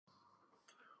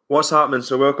What's happening?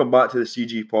 So welcome back to the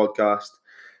CG podcast.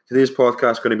 Today's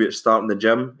podcast is going to be about starting the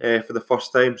gym for the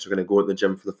first time. So we're going to go to the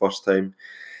gym for the first time.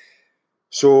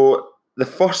 So the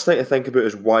first thing to think about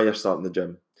is why you're starting the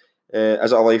gym.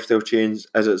 Is it a lifestyle change?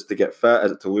 Is it to get fit?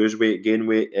 Is it to lose weight, gain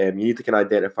weight? You need to kind of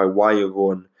identify why you're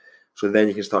going, so then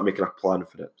you can start making a plan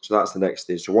for it. So that's the next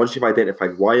stage. So once you've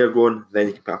identified why you're going, then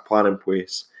you can put a plan in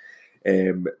place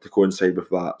to coincide with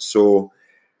that. So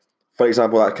for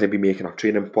example, that can be making a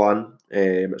training plan.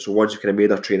 So once you've kind of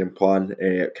made a training plan,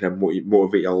 it can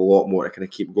motivate you a lot more to kind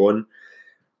of keep going.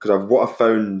 Because what I've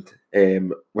found,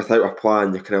 without a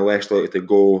plan, you're kind of less likely to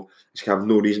go. You kind of have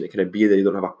no reason to kind of be there. If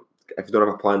you don't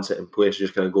have a plan set in place, you're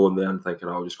just kind of going there and thinking,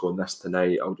 I'll just go on this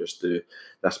tonight. I'll just do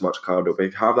this much cardio. But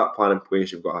if you have that plan in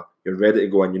place, you're ready to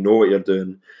go and you know what you're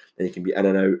doing, then you can be in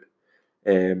and out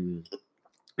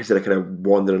instead of kind of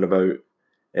wandering about.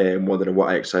 Wondering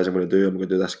what exercise I'm going to do. I'm going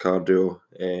to do this cardio.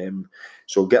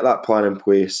 So get that plan in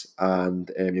place, and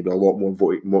you'll be a lot more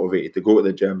motivated to go to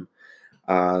the gym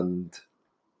and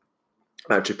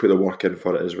actually put the work in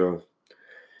for it as well.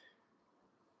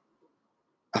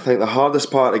 I think the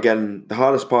hardest part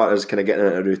is kind of getting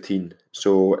into a routine.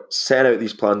 So setting out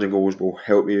these plans and goals will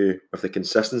help you with the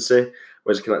consistency.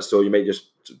 So you might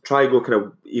just try go kind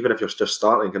of, even if you're just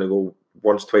starting, kind of go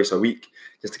once, twice a week,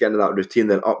 just to get into that routine.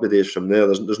 Then up the days from there.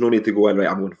 There's no need to go in, right,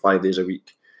 I'm going 5 days a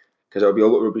week, because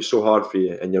it'll be so hard for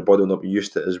you, and your body will not be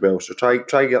used to it as well. So try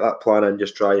get that plan in.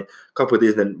 Just try a couple of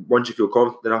days, and then once you feel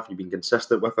confident enough, you've been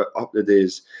consistent with it, up the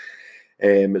days.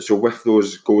 So with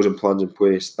those goals and plans in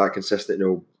place, that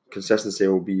consistency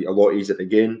will be a lot easier to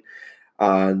gain,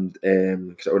 and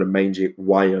because it will remind you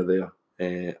why you're there.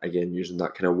 Again, using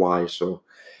that kind of why. So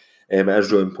it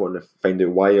is really important to find out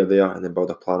why you're there and then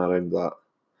build a plan around that.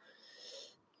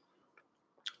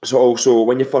 So also,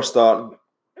 when you first start,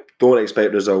 don't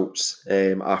expect results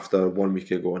after 1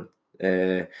 week of going.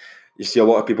 You see a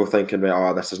lot of people thinking,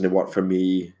 right, this doesn't work for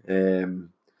me.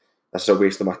 This is a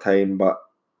waste of my time. But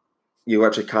you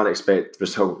literally can't expect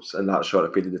results in that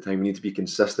short period of time. You need to be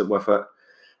consistent with it.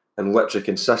 And literally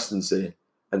consistency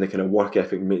and the kind of work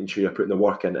ethic, making sure you're putting the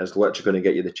work in, is literally going to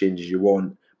get you the changes you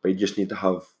want. But you just need to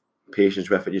have patience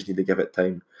with it. You just need to give it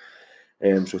time.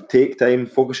 So take time,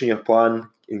 focus on your plan,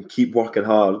 and keep working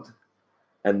hard.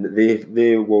 And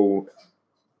you will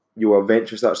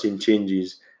eventually start seeing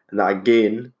changes. And that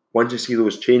again, once you see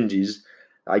those changes,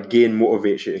 that again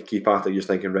motivates you to keep at it. You're just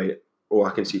thinking, right, I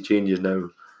can see changes now.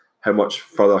 How much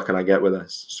further can I get with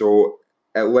this? So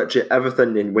it literally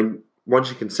everything, and once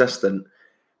you're consistent,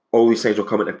 all these things will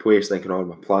come into place, thinking,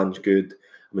 my plan's good,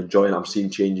 I'm enjoying it, I'm seeing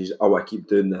changes, I keep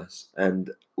doing this.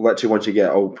 And literally once you get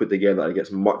it all put together, it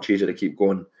gets much easier to keep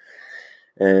going.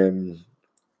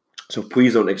 So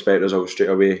please don't expect results straight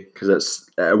away, because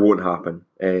it won't happen.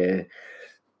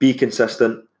 Be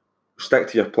consistent, stick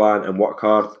to your plan and work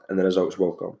hard, and the results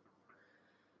will come.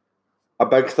 A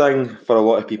big thing for a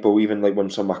lot of people, even like when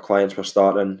some of my clients were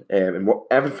starting, and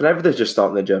everybody's just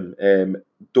starting the gym,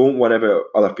 don't worry about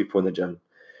other people in the gym.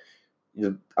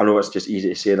 I know it's just easy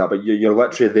to say that, but you're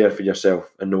literally there for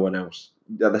yourself and no one else.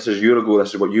 This is your goal.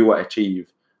 This is what you want to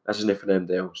achieve. This isn't for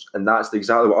anybody else. And that's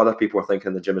exactly what other people are thinking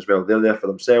in the gym as well. They're there for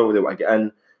themselves. They want to get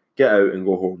in, get out, and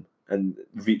go home and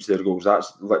reach their goals.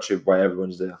 That's literally why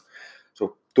everyone's there.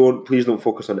 So please don't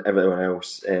focus on everyone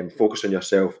else. Focus on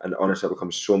yourself, and honestly, it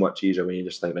becomes so much easier when you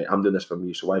just think, right, I'm doing this for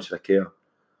me, so why should I care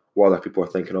what other people are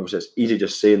thinking? Obviously, it's easy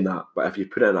just saying that, but if you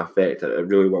put it in effect, it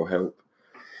really will help.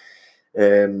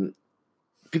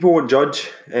 People won't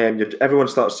judge. Everyone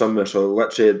starts somewhere. So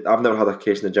literally, I've never had a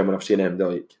case in the gym when I've seen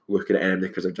anybody like looking at anybody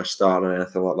because they're just starting or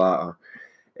anything like that, or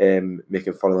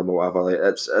making fun of them or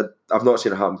whatever. I've not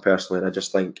seen it happen personally, and I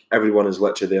just think everyone is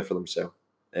literally there for themselves.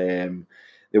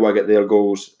 They want to get their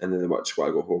goals, and then they just want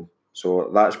to go home. So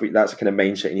that's the kind of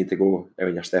mindset you need to go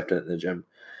when you're stepping into the gym.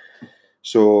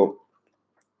 So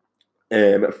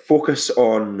focus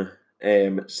on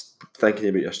thinking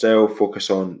about yourself. Focus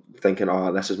on thinking,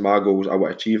 this is my goals, I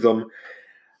want to achieve them,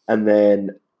 and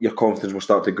then your confidence will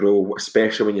start to grow,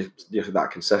 especially when you have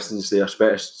that consistency,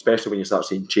 especially when you start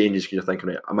seeing changes, because you're thinking,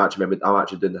 right, I'm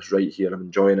actually doing this right here, I'm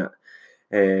enjoying it,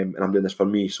 and I'm doing this for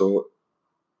me. So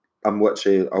I'm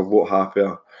literally a lot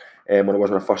happier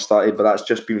when I first started, but that's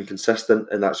just being consistent,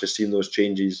 and that's just seeing those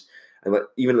changes. And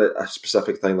even a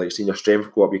specific thing like seeing your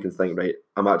strength go up, you can think, right,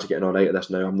 I'm actually getting all right at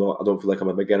this now. I don't feel like I'm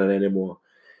a beginner anymore.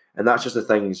 And that's just the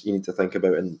things you need to think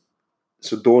about. And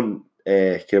so don't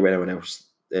care what anyone else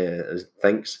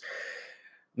thinks.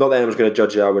 Not that anyone's going to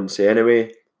judge you, I wouldn't say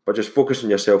anyway, but just focus on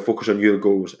yourself, focus on your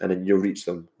goals, and then you'll reach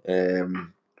them.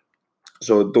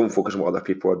 So don't focus on what other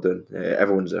people are doing.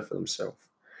 Everyone's there for themselves.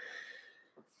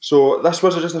 So this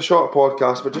was just a short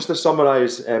podcast, but just to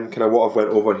summarise kind of what I've went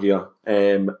over here.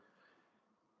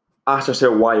 Ask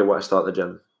yourself why you want to start the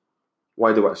gym.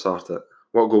 Why do you want to start it?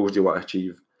 What goals do you want to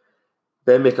achieve?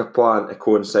 Then make a plan to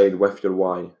coincide with your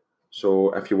why.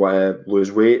 So if you want to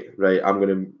lose weight, right, I'm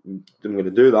gonna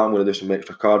do that. I'm gonna do some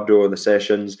extra cardio in the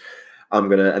sessions.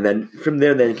 And then from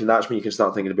there, that's when you can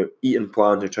start thinking about eating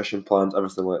plans, nutrition plans,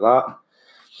 everything like that.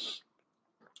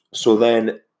 So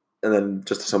then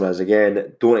just to summarise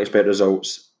again, don't expect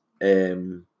results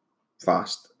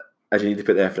fast, as you need to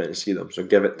put the effort in to see them. So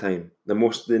give it time.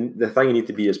 The thing you need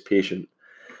to be is patient.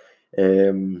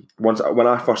 When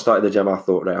I first started the gym, I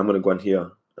thought, right, I'm going to go in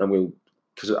here and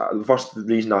because the first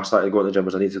reason I started going to the gym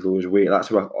was I needed to lose weight. That's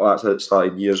how it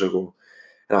started years ago.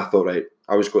 And I thought, right,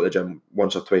 I was go to the gym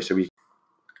once or twice a week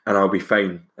and I'll be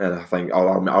fine. And I think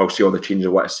I'll see all the changes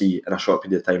I want to see in a short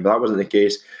period of time. But that wasn't the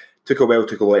case. Took a while,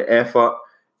 took a lot of effort,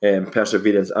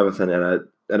 perseverance, everything, and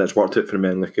it's worked out for me.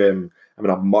 And look, I'm in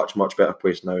a much, much better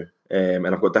place now. And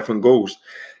I've got different goals.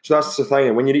 So that's the thing.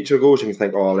 And when you reach your goals, you can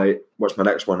think, oh, right, what's my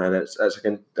next one? And it's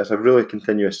a really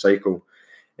continuous cycle.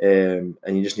 And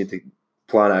you just need to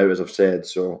plan it out, as I've said.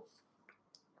 So,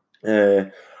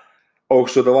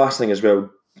 also, the last thing as well,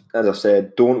 as I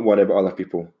said, don't worry about other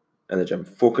people in the gym.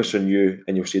 Focus on you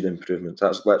and you'll see the improvements.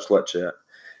 That's literally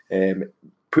it.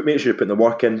 Make sure you put the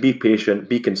work in, be patient,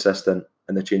 be consistent,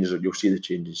 and you'll see the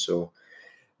changes. So,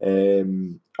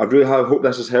 I really hope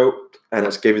this has helped and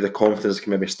it's given you the confidence to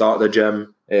maybe start the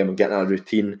gym and get that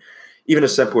routine, even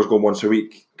as simple as going once a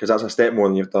week, because that's a step more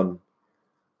than you've done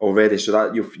already. So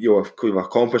that you'll have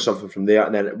accomplished something from there,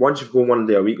 and then once you've gone 1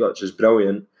 day a week, which is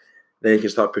brilliant, then you can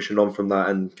start pushing on from that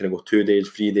and kind of go 2 days,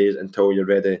 3 days until you're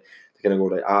ready to kind of go,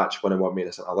 right, I actually want to make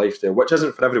this a lifestyle, which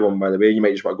isn't for everyone, by the way. You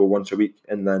might just want to go once a week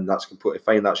and then that's completely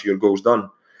fine. That's your goals done.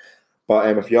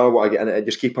 But if you are want to get in it,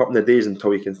 just keep up in the days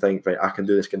until you can think, right, I can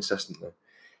do this consistently.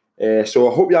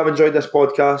 So I hope you have enjoyed this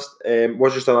podcast.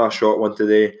 Was just another short one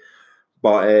today.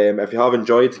 But if you have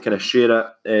enjoyed, kind of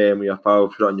share it with your pal,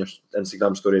 put it on your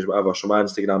Instagram stories, whatever. So my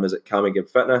Instagram is at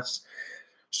CamiGibFitness.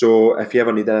 So if you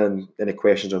ever need any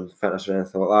questions on fitness or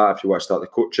anything like that, if you want to start the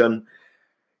coaching,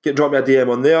 drop me a DM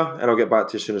on there and I'll get back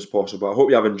to you as soon as possible. I hope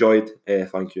you have enjoyed.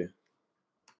 Thank you.